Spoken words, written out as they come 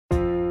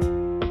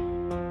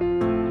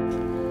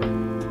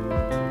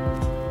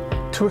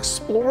To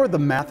explore the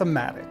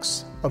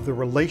mathematics of the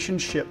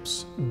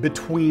relationships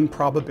between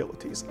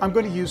probabilities, I'm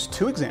going to use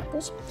two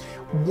examples.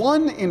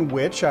 One in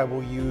which I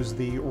will use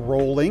the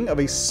rolling of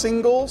a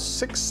single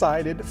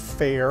six-sided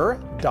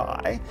fair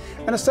die,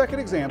 and a second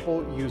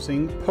example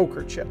using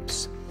poker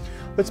chips.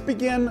 Let's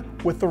begin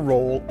with the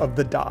roll of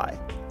the die,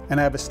 and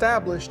I have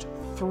established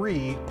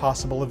three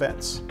possible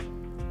events.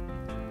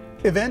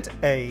 Event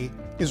A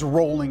is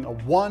rolling a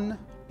 1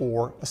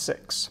 or a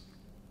 6.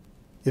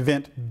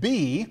 Event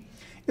B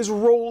is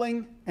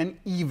rolling an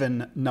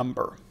even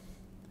number.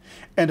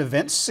 And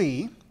event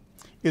C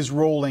is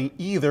rolling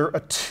either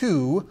a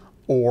 2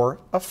 or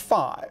a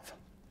 5.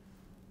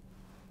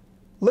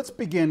 Let's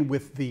begin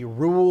with the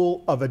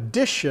rule of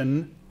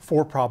addition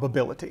for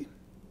probability.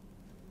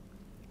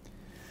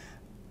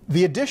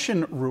 The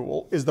addition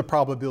rule is the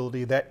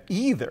probability that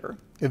either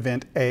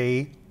event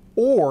A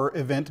or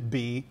event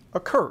B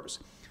occurs.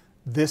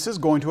 This is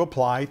going to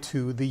apply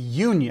to the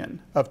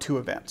union of two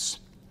events.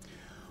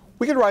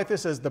 We could write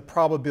this as the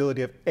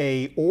probability of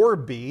A or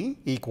B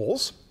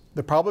equals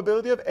the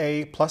probability of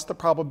A plus the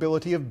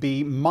probability of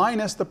B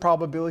minus the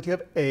probability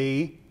of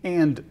A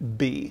and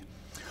B.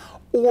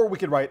 Or we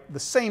could write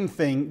the same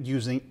thing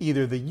using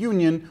either the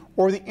union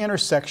or the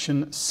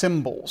intersection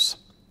symbols.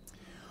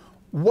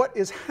 What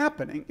is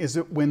happening is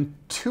that when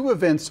two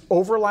events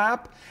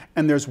overlap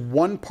and there's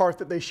one part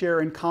that they share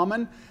in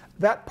common,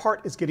 that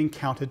part is getting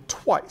counted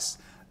twice.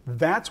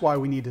 That's why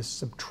we need to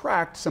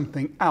subtract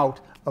something out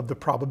of the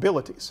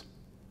probabilities.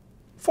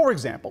 For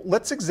example,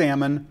 let's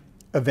examine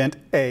event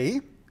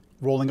A,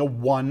 rolling a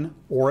 1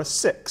 or a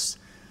 6.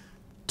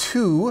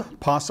 Two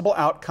possible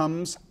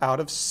outcomes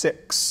out of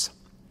 6.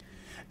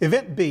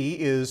 Event B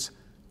is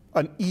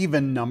an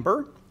even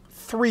number,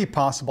 3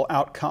 possible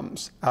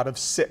outcomes out of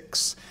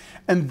 6.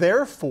 And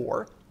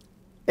therefore,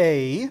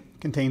 A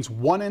contains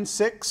 1 and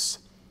 6,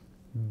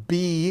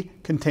 B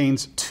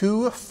contains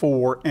 2,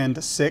 4,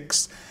 and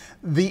 6.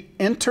 The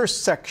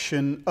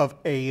intersection of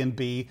A and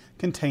B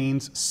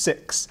contains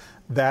 6.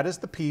 That is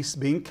the piece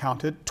being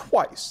counted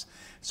twice.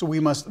 So we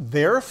must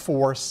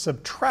therefore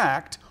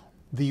subtract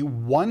the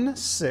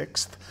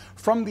 1/6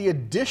 from the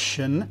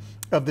addition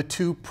of the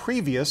two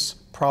previous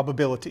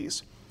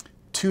probabilities.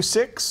 2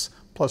 6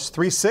 plus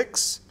 3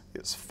 6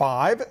 is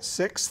 5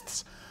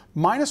 sixths,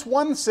 minus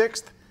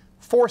 1/6,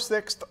 4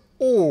 sixths,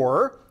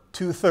 or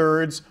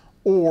 2/3,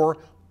 or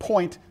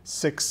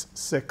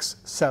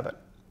 0.667.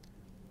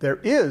 There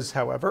is,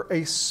 however,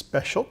 a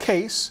special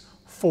case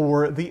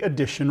for the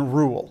addition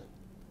rule.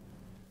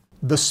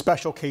 The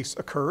special case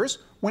occurs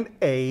when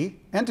A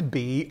and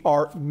B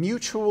are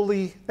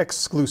mutually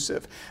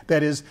exclusive.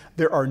 That is,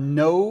 there are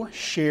no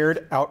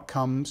shared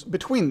outcomes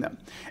between them.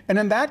 And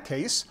in that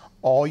case,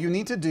 all you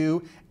need to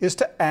do is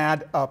to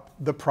add up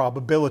the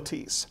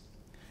probabilities.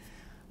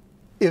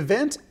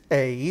 Event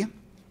A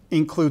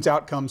includes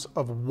outcomes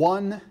of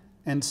 1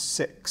 and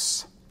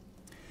 6.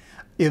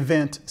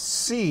 Event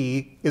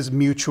C is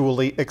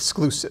mutually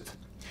exclusive.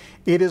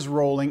 It is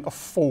rolling a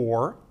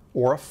 4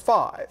 or a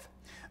 5.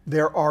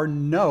 There are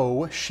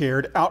no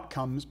shared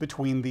outcomes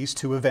between these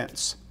two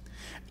events.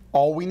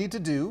 All we need to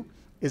do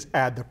is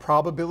add the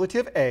probability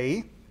of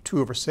A, 2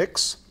 over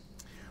 6,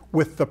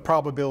 with the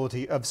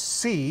probability of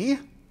C,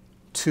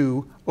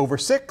 2 over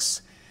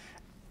 6,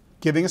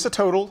 giving us a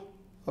total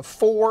of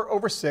 4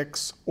 over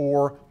 6,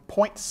 or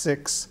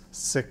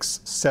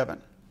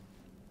 0.667.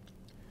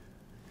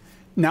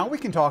 Now we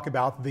can talk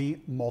about the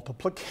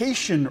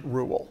multiplication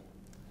rule.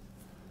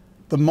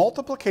 The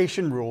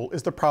multiplication rule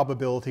is the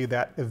probability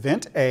that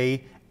event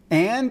A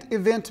and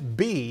event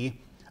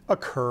B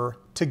occur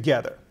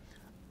together.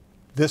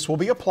 This will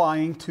be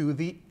applying to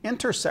the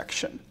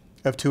intersection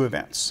of two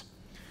events.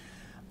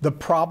 The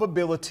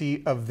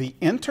probability of the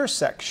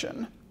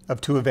intersection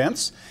of two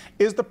events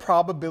is the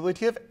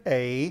probability of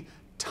A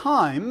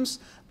times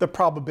the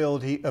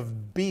probability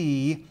of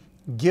B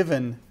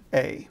given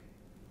A.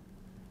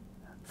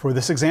 For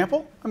this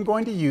example, I'm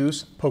going to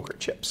use poker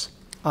chips.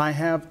 I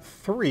have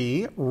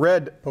 3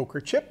 red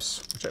poker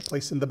chips, which I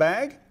place in the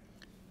bag,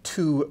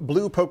 2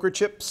 blue poker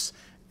chips,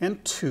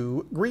 and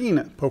 2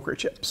 green poker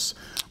chips.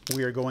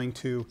 We are going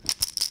to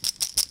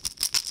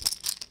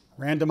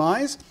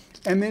randomize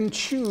and then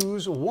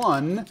choose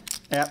one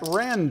at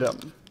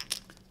random.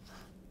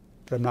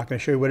 But I'm not going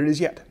to show you what it is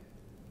yet.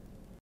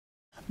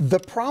 The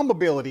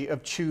probability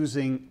of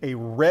choosing a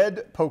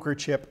red poker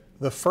chip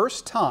the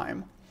first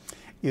time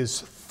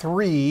is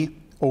 3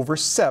 over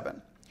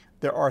 7.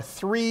 There are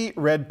 3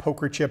 red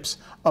poker chips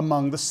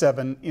among the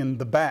 7 in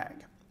the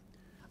bag.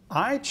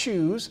 I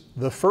choose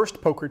the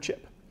first poker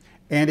chip,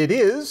 and it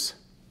is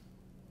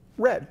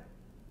red.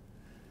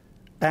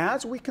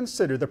 As we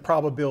consider the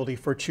probability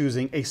for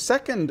choosing a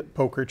second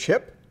poker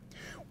chip,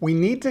 we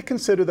need to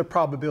consider the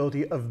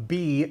probability of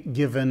B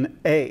given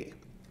A.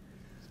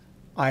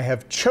 I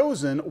have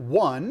chosen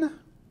 1,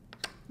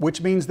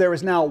 which means there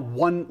is now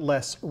 1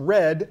 less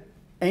red,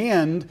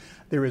 and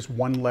there is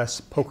 1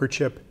 less poker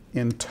chip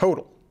in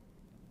total.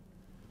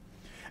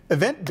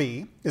 Event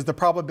B is the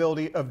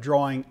probability of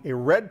drawing a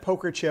red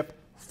poker chip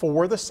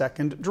for the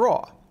second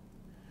draw.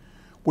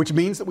 which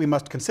means that we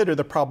must consider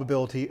the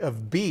probability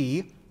of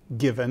B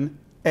given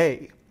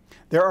A.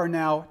 There are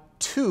now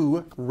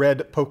 2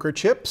 red poker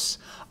chips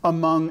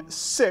among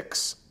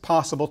 6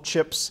 possible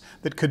chips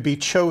that could be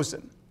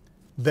chosen.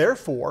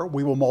 Therefore,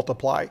 we will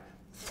multiply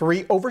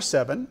 3 over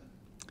 7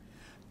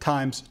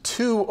 times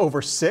 2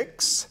 over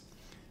 6,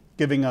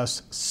 giving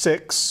us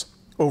 6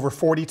 over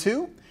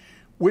 42,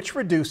 which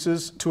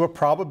reduces to a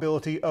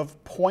probability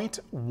of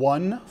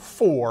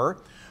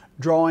 0.14,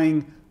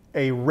 drawing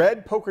a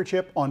red poker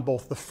chip on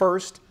both the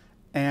first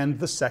and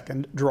the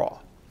second draw.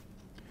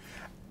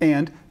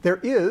 And there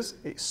is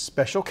a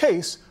special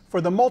case for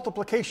the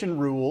multiplication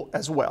rule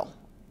as well.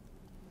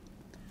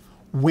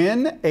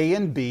 When A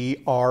and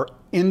B are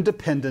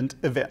independent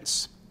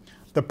events,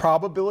 the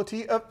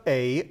probability of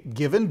A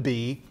given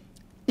B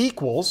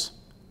equals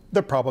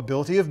the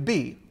probability of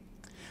B.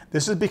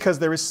 This is because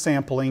there is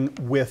sampling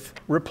with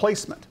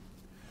replacement.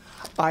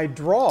 I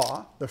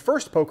draw the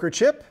first poker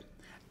chip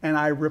and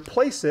I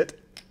replace it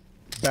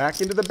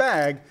back into the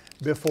bag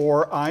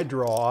before I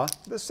draw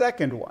the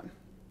second one.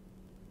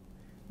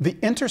 The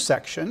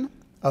intersection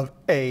of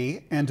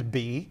A and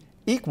B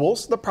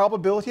equals the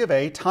probability of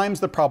A times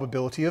the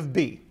probability of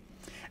B.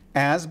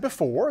 As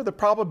before, the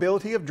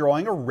probability of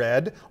drawing a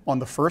red on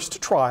the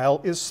first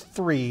trial is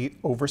 3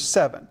 over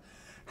 7.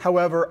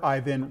 However,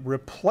 I then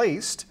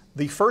replaced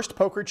the first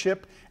poker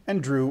chip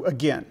and drew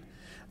again.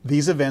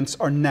 These events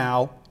are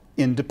now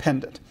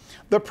independent.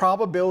 The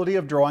probability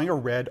of drawing a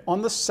red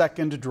on the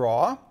second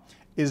draw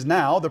is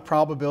now the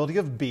probability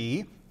of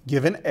B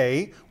given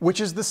A,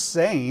 which is the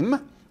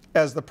same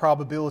as the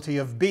probability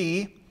of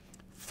B,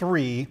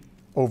 3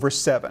 over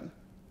 7.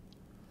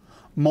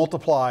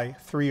 Multiply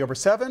 3 over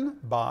 7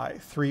 by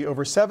 3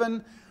 over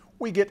 7,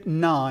 we get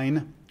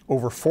 9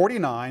 over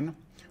 49,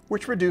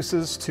 which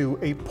reduces to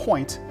a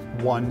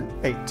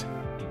 0.18.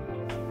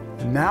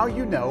 Now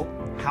you know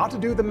how to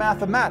do the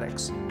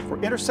mathematics for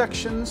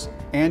intersections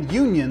and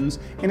unions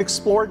in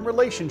exploring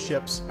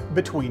relationships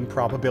between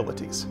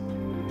probabilities.